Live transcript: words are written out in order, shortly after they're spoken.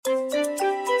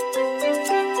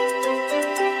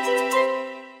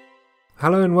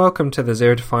Hello and welcome to the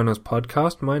Zero to Finals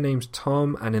podcast. My name's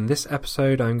Tom, and in this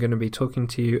episode I'm going to be talking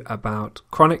to you about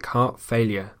chronic heart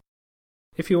failure.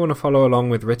 If you want to follow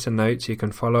along with written notes, you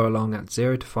can follow along at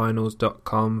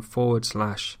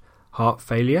zerotofinals.com/heart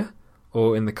failure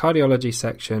or in the cardiology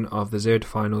section of the Zero to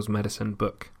Finals medicine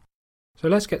book. So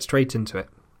let's get straight into it.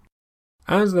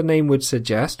 As the name would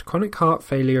suggest, chronic heart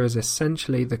failure is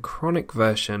essentially the chronic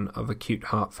version of acute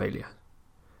heart failure.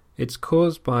 It's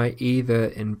caused by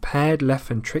either impaired left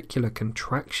ventricular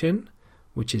contraction,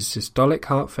 which is systolic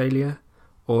heart failure,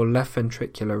 or left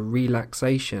ventricular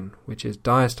relaxation, which is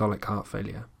diastolic heart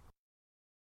failure.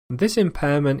 This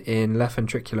impairment in left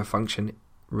ventricular function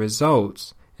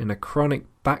results in a chronic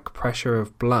back pressure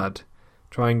of blood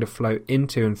trying to flow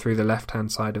into and through the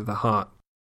left-hand side of the heart.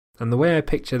 And the way I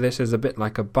picture this is a bit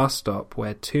like a bus stop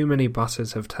where too many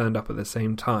buses have turned up at the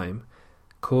same time,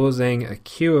 causing a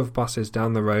queue of buses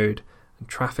down the road and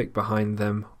traffic behind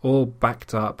them, all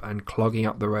backed up and clogging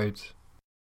up the roads.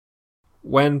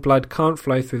 When blood can't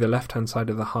flow through the left-hand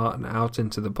side of the heart and out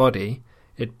into the body,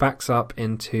 it backs up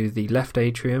into the left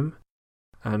atrium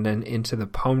and then into the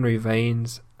pulmonary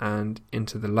veins and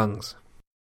into the lungs.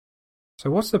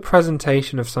 So what's the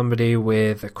presentation of somebody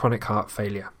with a chronic heart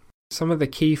failure? Some of the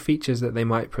key features that they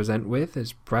might present with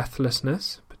is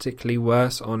breathlessness, particularly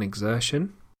worse on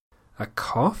exertion, a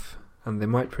cough, and they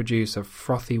might produce a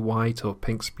frothy white or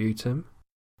pink sputum,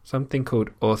 something called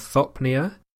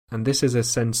orthopnea, and this is a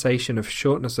sensation of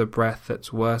shortness of breath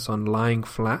that's worse on lying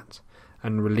flat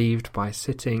and relieved by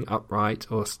sitting upright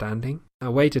or standing.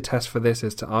 A way to test for this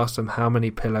is to ask them how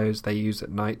many pillows they use at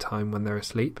night time when they're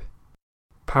asleep.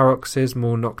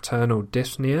 Paroxysmal nocturnal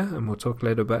dyspnea, and we'll talk a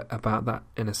little bit about that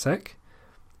in a sec,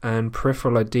 and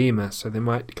peripheral edema, so they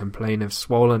might complain of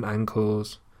swollen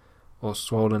ankles or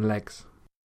swollen legs.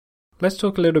 Let's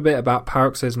talk a little bit about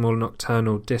paroxysmal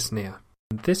nocturnal dyspnea.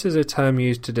 This is a term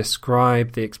used to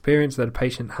describe the experience that a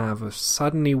patient has of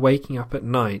suddenly waking up at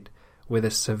night with a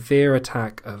severe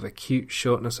attack of acute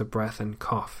shortness of breath and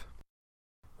cough.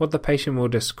 What the patient will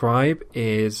describe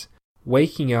is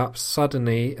waking up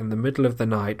suddenly in the middle of the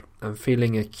night and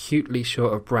feeling acutely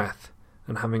short of breath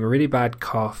and having a really bad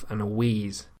cough and a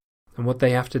wheeze. And what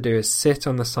they have to do is sit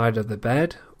on the side of the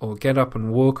bed or get up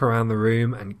and walk around the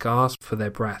room and gasp for their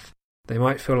breath. They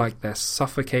might feel like they're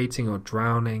suffocating or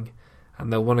drowning,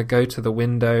 and they'll want to go to the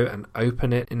window and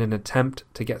open it in an attempt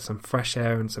to get some fresh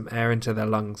air and some air into their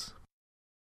lungs.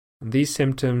 And these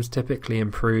symptoms typically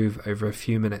improve over a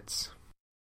few minutes.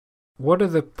 What are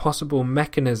the possible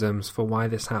mechanisms for why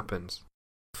this happens?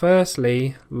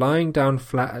 Firstly, lying down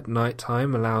flat at night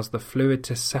time allows the fluid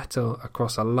to settle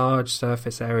across a large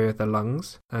surface area of the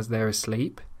lungs as they're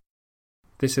asleep.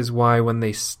 This is why when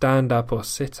they stand up or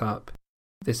sit up,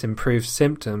 this improves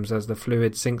symptoms as the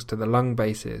fluid sinks to the lung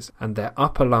bases and their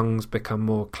upper lungs become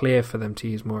more clear for them to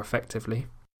use more effectively.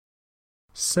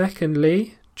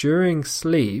 Secondly, during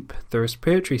sleep, the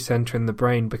respiratory center in the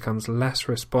brain becomes less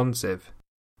responsive,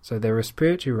 so their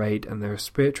respiratory rate and their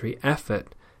respiratory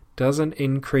effort doesn't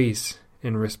increase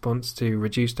in response to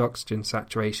reduced oxygen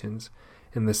saturations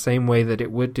in the same way that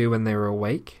it would do when they were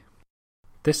awake.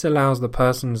 This allows the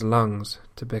person's lungs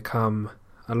to become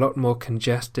a lot more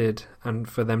congested and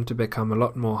for them to become a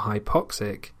lot more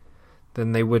hypoxic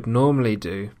than they would normally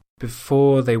do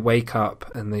before they wake up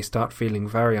and they start feeling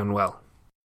very unwell.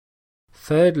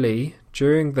 Thirdly,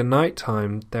 during the night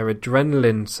time, their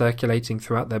adrenaline circulating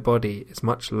throughout their body is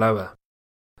much lower.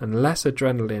 And less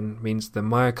adrenaline means the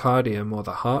myocardium or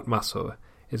the heart muscle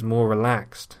is more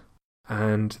relaxed.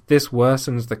 And this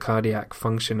worsens the cardiac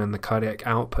function and the cardiac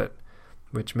output,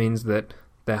 which means that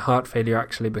their heart failure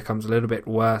actually becomes a little bit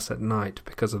worse at night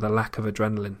because of the lack of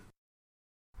adrenaline.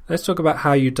 Let's talk about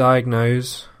how you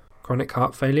diagnose chronic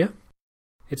heart failure.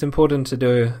 It's important to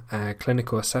do a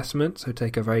clinical assessment, so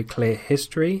take a very clear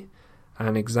history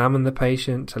and examine the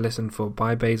patient to listen for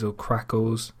bibasal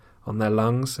crackles on their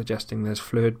lungs, suggesting there's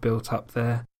fluid built up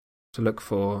there, to look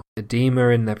for edema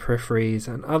in their peripheries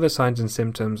and other signs and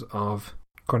symptoms of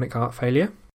chronic heart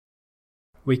failure.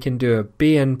 We can do a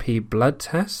BNP blood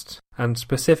test, and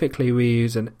specifically we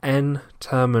use an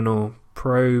N-terminal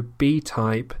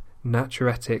pro-B-type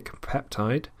natriuretic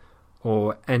peptide,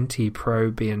 or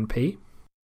NT-proBNP.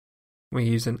 We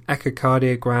use an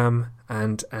echocardiogram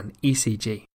and an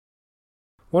ECG.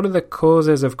 What are the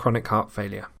causes of chronic heart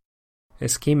failure?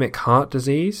 Ischemic heart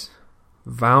disease,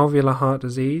 valvular heart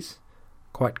disease,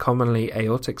 quite commonly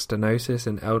aortic stenosis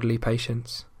in elderly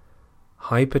patients,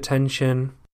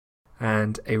 hypertension,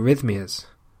 and arrhythmias,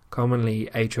 commonly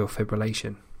atrial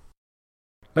fibrillation.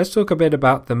 Let's talk a bit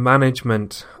about the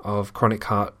management of chronic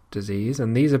heart disease,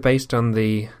 and these are based on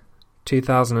the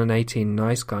 2018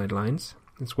 NICE guidelines.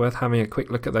 It's worth having a quick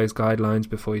look at those guidelines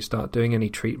before you start doing any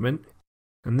treatment.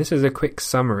 And this is a quick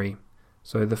summary.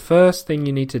 So the first thing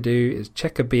you need to do is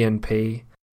check a BNP.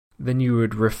 Then you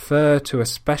would refer to a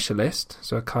specialist,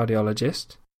 so a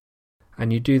cardiologist.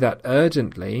 And you do that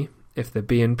urgently if the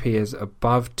BNP is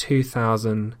above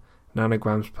 2,000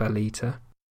 nanograms per litre.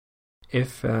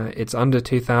 If it's under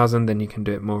 2,000, then you can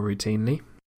do it more routinely.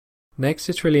 Next,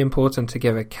 it's really important to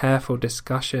give a careful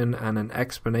discussion and an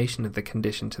explanation of the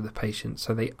condition to the patient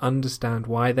so they understand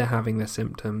why they're having the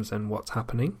symptoms and what's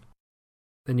happening.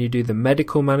 Then you do the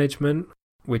medical management,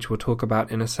 which we'll talk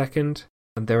about in a second.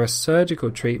 And there are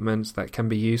surgical treatments that can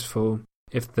be useful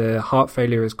if the heart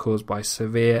failure is caused by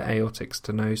severe aortic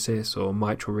stenosis or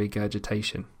mitral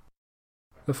regurgitation.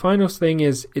 The final thing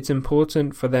is it's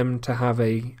important for them to have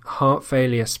a heart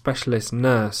failure specialist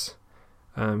nurse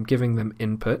giving them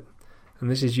input, and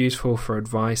this is useful for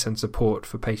advice and support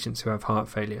for patients who have heart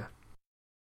failure.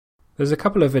 There's a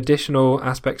couple of additional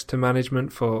aspects to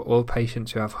management for all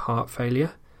patients who have heart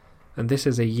failure, and this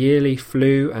is a yearly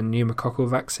flu and pneumococcal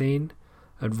vaccine,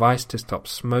 advice to stop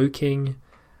smoking,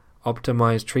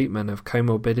 optimize treatment of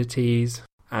comorbidities,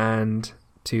 and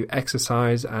to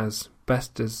exercise as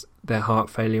best as their heart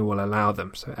failure will allow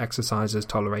them, so exercise is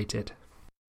tolerated.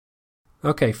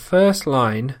 Okay, first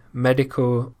line,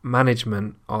 medical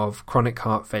management of chronic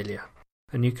heart failure.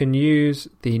 And you can use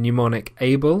the mnemonic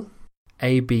ABLE,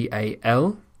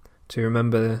 ABAL, to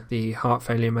remember the heart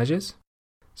failure measures.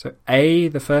 So A,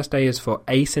 the first A is for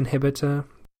ACE inhibitor.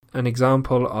 An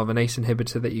example of an ACE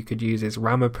inhibitor that you could use is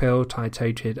Ramipril,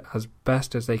 titrated as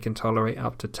best as they can tolerate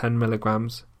up to 10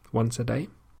 milligrams once a day.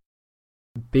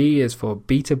 B is for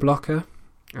beta blocker,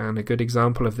 and a good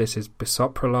example of this is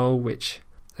bisoprolol, which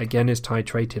again is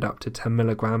titrated up to 10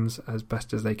 milligrams as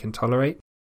best as they can tolerate.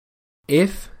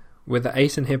 If with the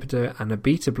ACE inhibitor and a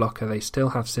beta blocker they still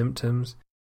have symptoms,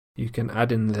 you can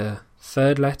add in the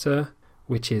third letter,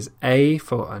 which is A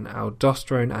for an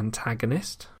aldosterone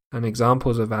antagonist. And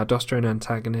examples of aldosterone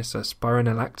antagonists are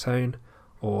spironolactone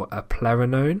or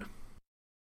eplerenone.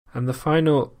 And the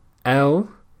final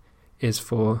L is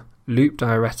for loop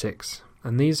diuretics,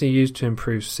 and these are used to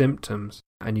improve symptoms,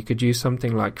 and you could use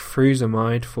something like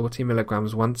furosemide 40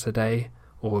 milligrams once a day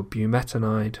or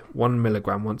bumetanide 1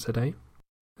 milligram once a day,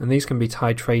 and these can be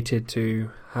titrated to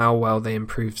how well they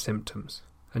improve symptoms,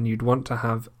 and you'd want to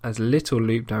have as little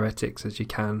loop diuretics as you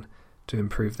can to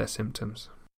improve their symptoms.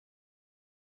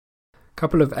 A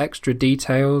couple of extra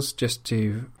details just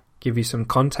to give you some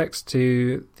context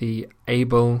to the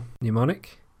ABLE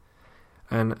mnemonic.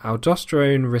 An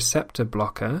aldosterone receptor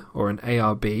blocker, or an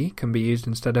ARB, can be used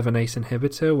instead of an ACE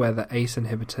inhibitor where the ACE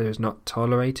inhibitor is not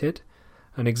tolerated.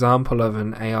 An example of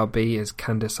an ARB is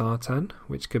candesartan,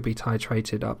 which could be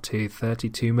titrated up to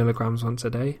 32 milligrams once a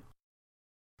day.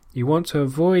 You want to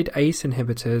avoid ACE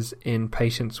inhibitors in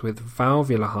patients with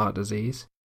valvular heart disease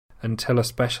until a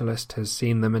specialist has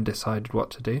seen them and decided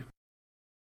what to do.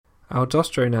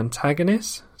 Aldosterone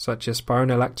antagonists, such as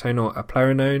spironolactone or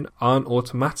eplerenone, aren't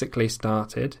automatically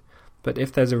started, but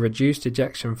if there's a reduced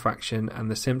ejection fraction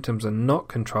and the symptoms are not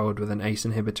controlled with an ACE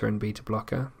inhibitor and beta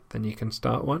blocker, then you can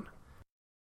start one.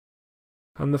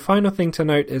 And the final thing to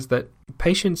note is that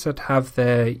patients that have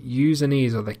their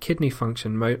Usinase or their kidney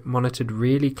function monitored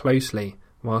really closely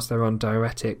whilst they're on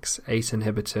diuretics, ACE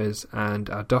inhibitors and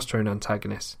aldosterone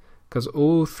antagonists, because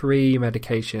all three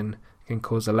medication can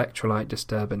cause electrolyte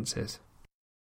disturbances.